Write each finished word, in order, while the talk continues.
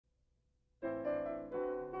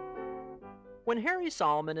When Harry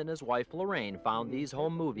Solomon and his wife Lorraine found these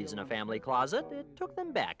home movies in a family closet, it took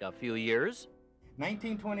them back a few years.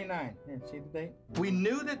 1929. Here, see the date? We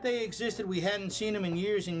knew that they existed. We hadn't seen them in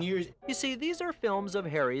years and years. You see, these are films of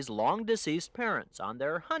Harry's long-deceased parents on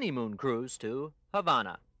their honeymoon cruise to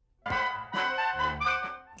Havana.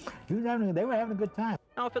 They were having a good time.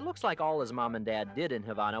 Now, if it looks like all his mom and dad did in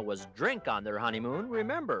Havana was drink on their honeymoon,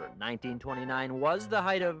 remember, 1929 was the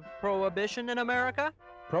height of Prohibition in America.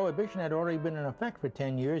 Prohibition had already been in effect for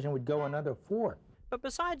 10 years and would go another 4. But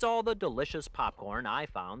besides all the delicious popcorn, I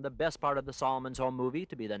found the best part of the Solomon's home movie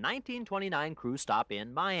to be the 1929 cruise stop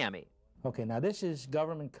in Miami. Okay, now this is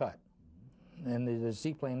government cut, and there's a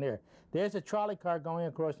seaplane there. There's a trolley car going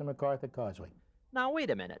across the MacArthur Causeway. Now, wait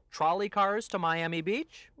a minute. Trolley cars to Miami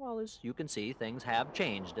Beach? Well, as you can see, things have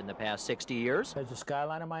changed in the past 60 years. There's the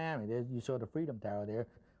skyline of Miami. You saw the Freedom Tower there,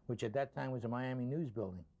 which at that time was a Miami News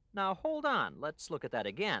building. Now, hold on. Let's look at that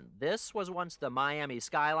again. This was once the Miami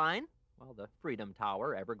skyline. Well, the Freedom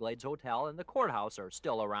Tower, Everglades Hotel, and the courthouse are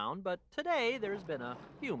still around, but today there's been a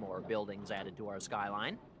few more buildings added to our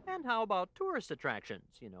skyline. And how about tourist attractions?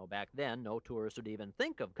 You know, back then, no tourist would even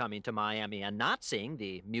think of coming to Miami and not seeing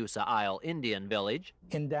the Musa Isle Indian Village.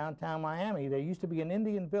 In downtown Miami, there used to be an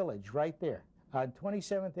Indian village right there on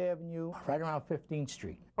 27th Avenue, right around 15th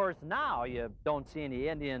Street. Of course, now you don't see any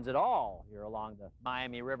Indians at all here along the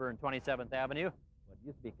Miami River and 27th Avenue. What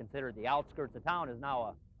used to be considered the outskirts of town is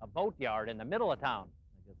now a boatyard in the middle of town.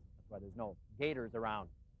 I guess that's why there's no gators around.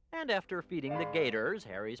 And after feeding the gators,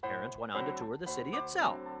 Harry's parents went on to tour the city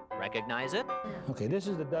itself. Recognize it? Okay, this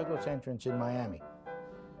is the Douglas entrance in Miami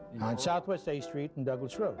on Southwest A Street and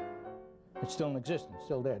Douglas Road. It's still in existence,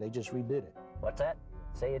 still there. They just redid it. What's that?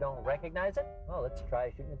 Say you don't recognize it? Well, let's try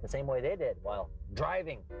shooting it the same way they did while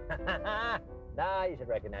driving. Nah, you should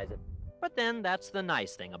recognize it. But then that's the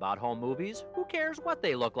nice thing about home movies. Who cares what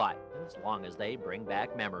they look like, as long as they bring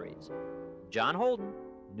back memories. John Holden,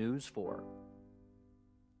 News 4.